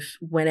sort of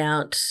went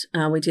out,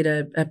 we did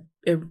a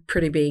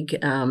pretty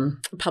big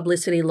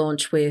publicity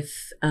launch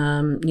with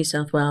New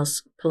South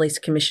Wales Police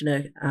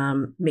Commissioner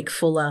Mick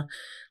Fuller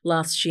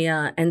last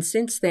year. And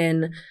since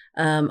then,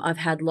 I've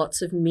had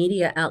lots of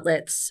media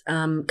outlets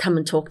come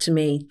and talk to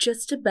me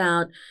just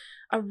about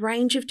a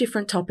range of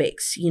different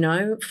topics,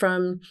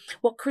 from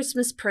what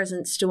Christmas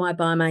presents do I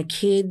buy my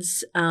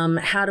kids?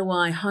 How do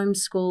I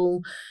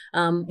homeschool?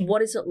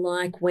 What is it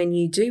like when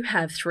you do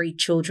have 3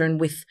 children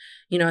with,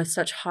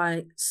 such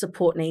high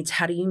support needs?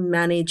 How do you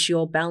manage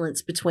your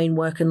balance between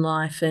work and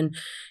life? And,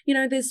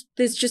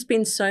 there's just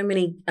been so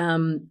many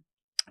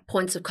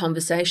points of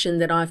conversation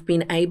that I've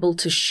been able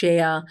to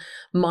share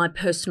my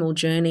personal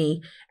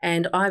journey,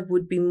 and I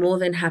would be more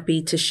than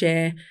happy to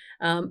share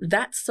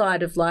that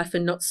side of life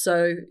and not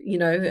so,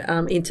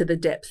 into the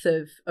depth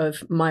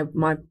of my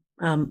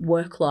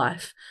work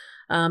life,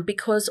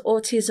 because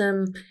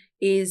autism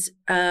is,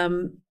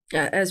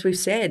 as we've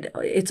said,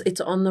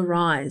 it's on the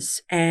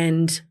rise,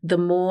 and the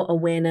more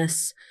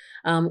awareness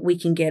we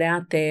can get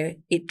out there,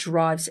 it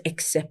drives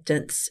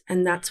acceptance,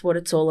 and that's what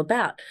it's all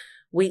about.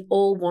 We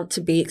all want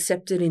to be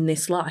accepted in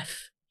this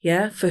life,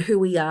 for who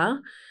we are,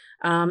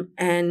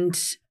 and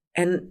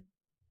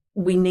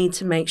we need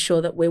to make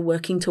sure that we're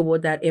working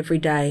toward that every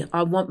day.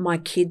 I want my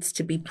kids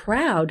to be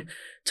proud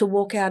to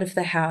walk out of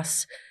the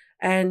house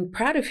and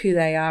proud of who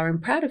they are and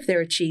proud of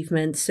their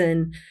achievements.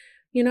 And,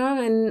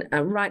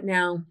 right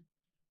now,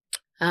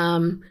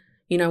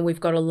 we've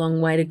got a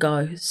long way to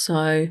go.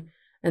 So,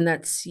 and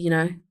that's,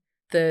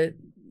 the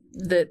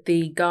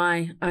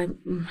guy, a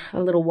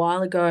little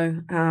while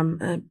ago,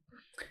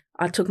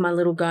 I took my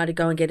little guy to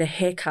go and get a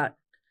haircut,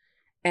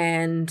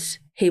 and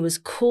he was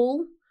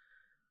cool.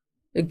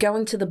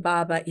 Going to the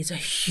barber is a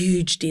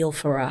huge deal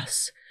for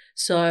us.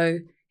 So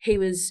he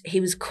was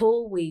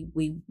cool. We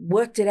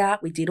worked it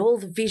out. We did all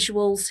the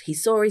visuals. He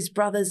saw his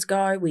brothers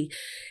go. We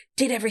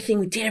did everything.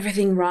 We did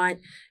everything right.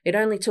 It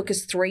only took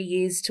us 3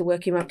 years to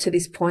work him up to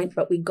this point,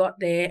 but we got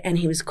there, and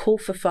he was cool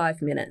for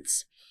 5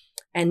 minutes.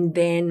 And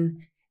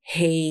then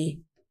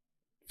he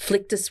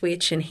flicked a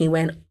switch and he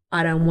went,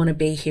 I don't want to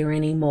be here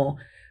anymore.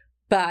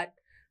 But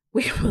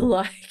we were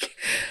like,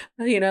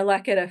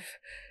 like at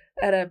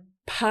a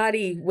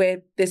party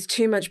where there's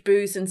too much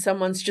booze and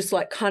someone's just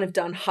like kind of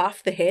done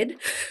half the head.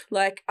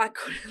 Like, I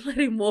couldn't let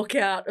him walk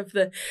out of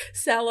the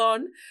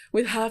salon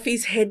with half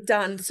his head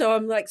done. So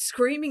I'm like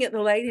screaming at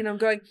the lady and I'm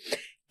going,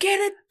 get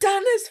it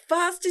done as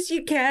fast as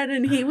you can.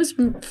 And he was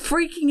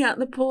freaking out,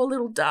 the poor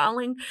little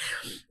darling.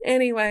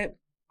 Anyway,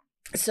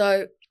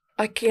 so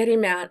I get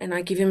him out and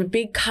I give him a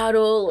big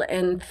cuddle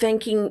and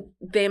thanking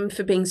them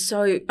for being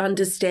so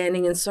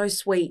understanding and so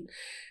sweet.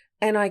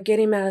 And I get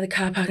him out of the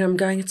car park and I'm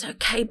going, it's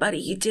okay, buddy.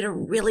 You did a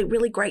really,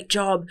 really great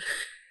job.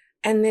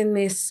 And then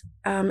this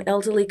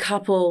elderly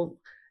couple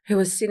who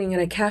was sitting at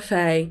a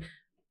cafe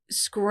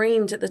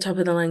screamed at the top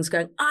of their lungs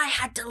going, I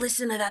had to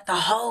listen to that the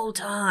whole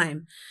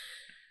time.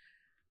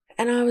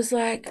 And I was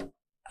like,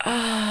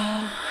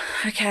 oh,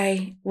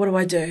 okay, what do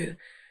I do?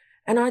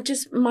 And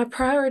my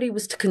priority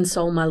was to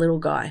console my little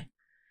guy.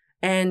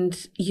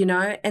 And,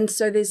 and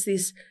so there's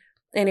this,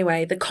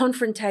 anyway, the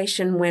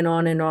confrontation went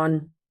on.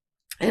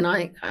 And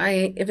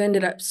I have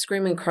ended up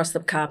screaming across the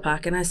car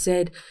park and I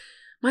said,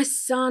 my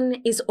son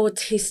is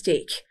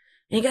autistic.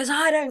 And he goes,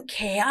 I don't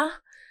care.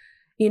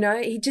 He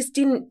just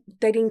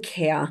they didn't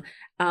care.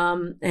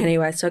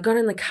 Anyway, so I got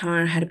in the car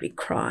and I had a big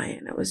cry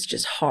and it was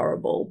just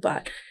horrible.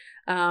 But,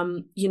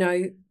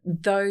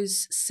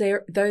 those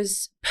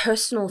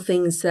personal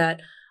things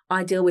that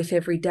I deal with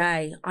every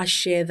day, I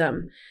share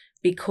them,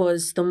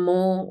 because the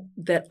more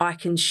that I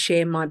can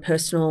share my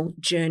personal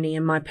journey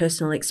and my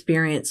personal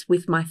experience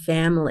with my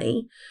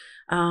family,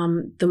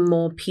 the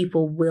more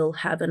people will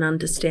have an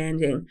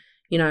understanding.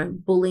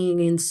 bullying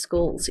in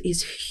schools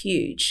is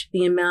huge.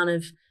 The amount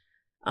of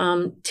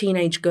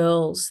teenage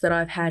girls that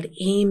I've had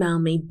email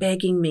me,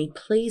 begging me,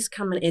 please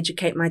come and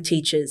educate my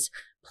teachers.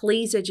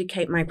 Please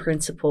educate my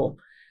principal.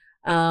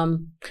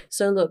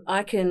 So look,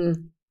 I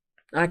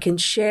can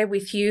share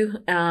with you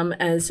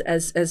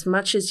as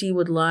much as you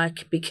would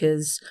like,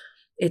 because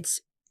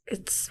it's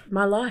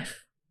my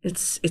life.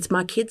 It's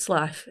my kid's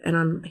life, and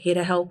I'm here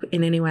to help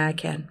in any way I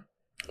can.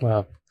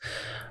 Wow.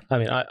 I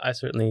mean, I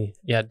certainly,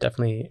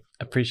 definitely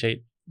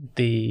appreciate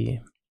the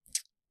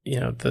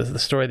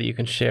story that you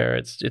can share.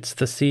 It's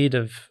the seed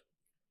of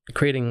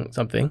creating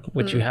something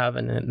which you have,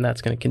 and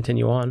that's going to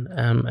continue on.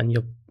 And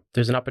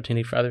there's an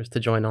opportunity for others to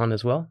join on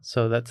as well.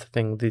 So that's the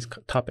thing. These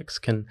topics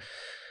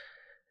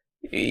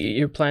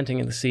you're planting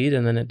in the seed,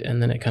 and then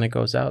it kind of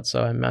goes out.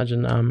 So I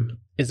imagine,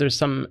 is there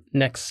some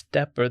next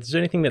step, or is there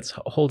anything that's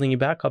holding you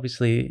back?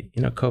 Obviously,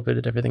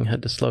 COVID, everything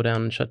had to slow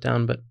down and shut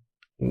down. But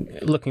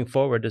looking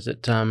forward, is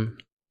it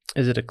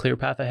a clear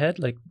path ahead?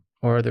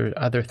 Or are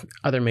there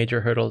other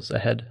major hurdles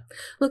ahead?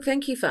 Look,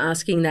 thank you for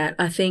asking that.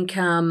 I think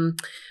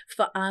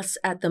for us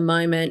at the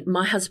moment,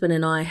 my husband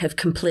and I have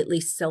completely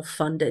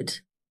self-funded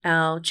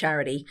our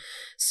charity.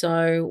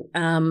 So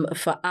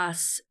for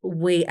us,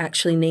 we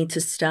actually need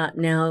to start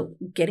now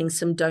getting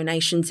some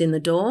donations in the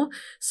door,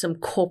 some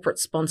corporate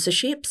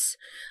sponsorships,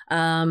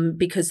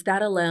 because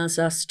that allows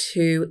us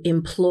to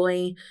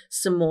employ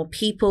some more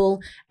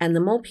people. And the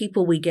more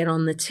people we get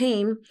on the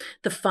team,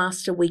 the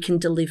faster we can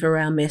deliver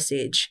our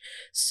message.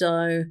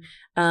 So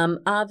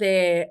are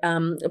there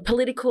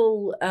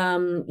political,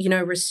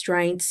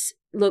 restraints?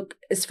 Look,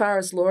 as far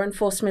as law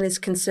enforcement is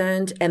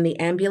concerned, and the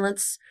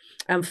ambulance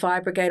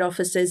fire brigade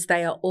officers,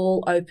 they are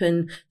all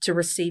open to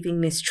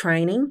receiving this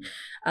training.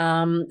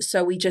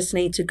 So we just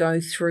need to go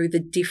through the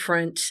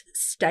different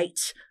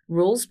state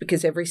rules,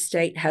 because every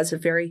state has a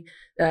very,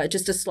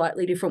 just a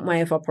slightly different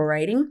way of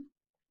operating.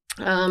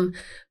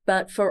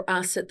 But for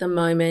us at the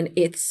moment,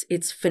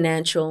 it's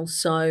financial.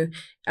 So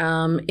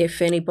if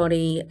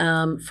anybody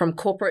from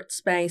corporate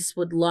space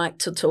would like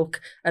to talk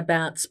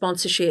about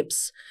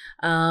sponsorships,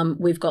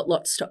 we've got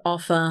lots to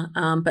offer,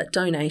 but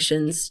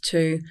donations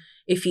too.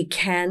 If you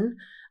can,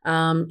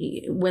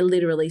 we're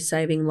literally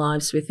saving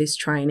lives with this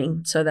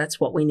training. So that's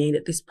what we need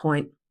at this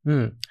point.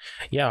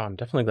 Yeah, I'm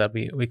definitely glad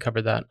we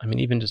covered that. I mean,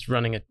 even just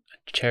running a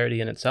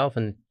charity in itself,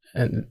 and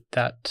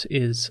that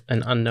is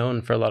an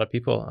unknown for a lot of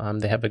people.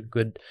 They have a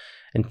good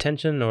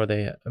intention,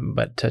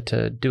 but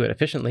to do it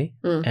efficiently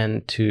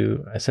and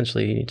to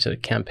essentially to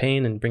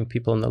campaign and bring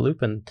people in the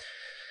loop, and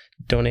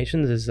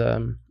donations is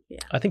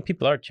I think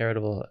people are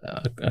charitable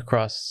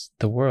across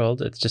the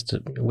world. It's just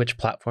which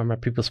platform are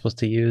people supposed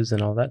to use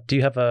and all that. Do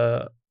you have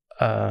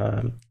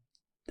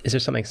is there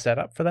something set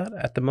up for that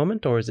at the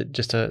moment, or is it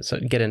just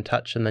get in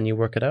touch and then you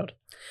work it out?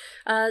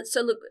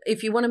 So look,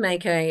 if you want to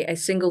make a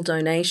single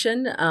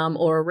donation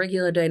or a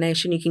regular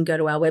donation, you can go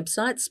to our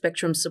website,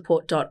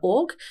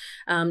 spectrumsupport.org,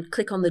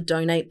 click on the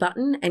donate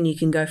button, and you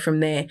can go from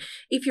there.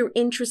 If you're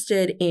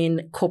interested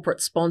in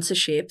corporate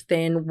sponsorship,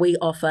 then we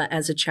offer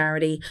as a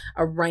charity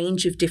a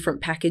range of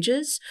different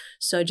packages.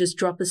 So just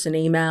drop us an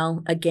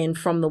email again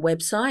from the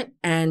website,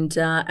 and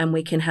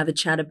we can have a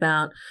chat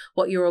about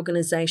what your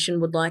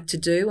organization would like to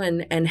do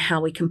and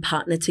how we can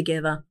partner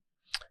together.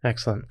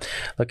 Excellent.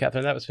 Look,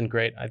 Catherine, that has been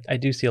great. I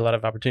do see a lot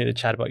of opportunity to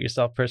chat about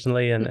yourself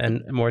personally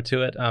and more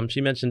to it. She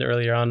mentioned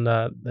earlier on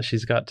that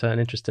she's got an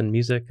interest in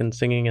music and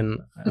singing, and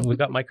we've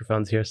got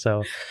microphones here,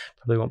 so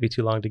probably won't be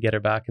too long to get her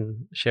back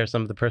and share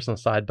some of the personal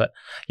side. But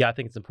yeah, I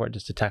think it's important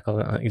just to tackle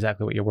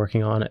exactly what you're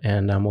working on,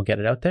 and we'll get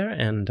it out there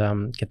and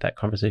get that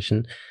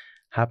conversation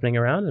happening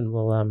around, and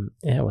we'll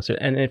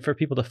and for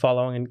people to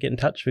follow and get in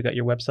touch, we got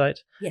your website.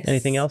 Yes.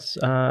 Anything else?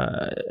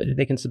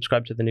 They can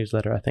subscribe to the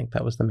newsletter. I think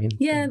that was the main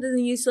thing. The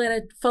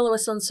newsletter. Follow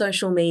us on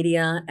social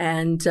media,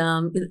 and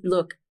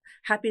look,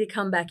 happy to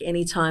come back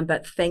anytime.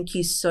 But thank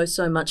you so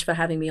much for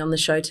having me on the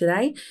show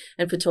today,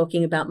 and for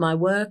talking about my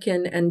work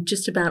and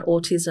just about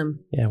autism.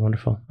 Yeah,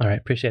 wonderful. All right,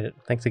 appreciate it.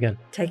 Thanks again.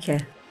 Take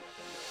care.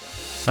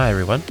 Hi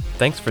everyone.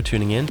 Thanks for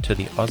tuning in to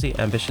the Aussie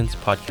Ambitions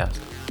podcast.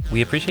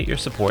 We appreciate your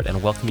support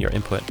and welcome your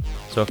input.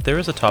 So if there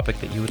is a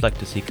topic that you would like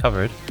to see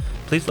covered,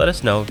 please let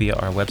us know via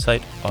our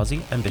website,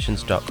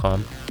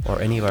 aussieambitions.com, or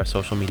any of our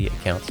social media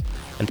accounts.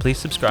 And please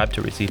subscribe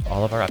to receive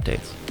all of our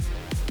updates.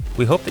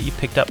 We hope that you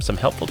picked up some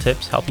helpful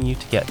tips helping you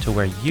to get to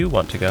where you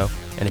want to go.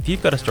 And if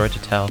you've got a story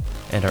to tell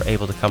and are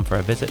able to come for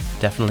a visit,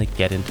 definitely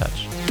get in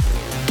touch.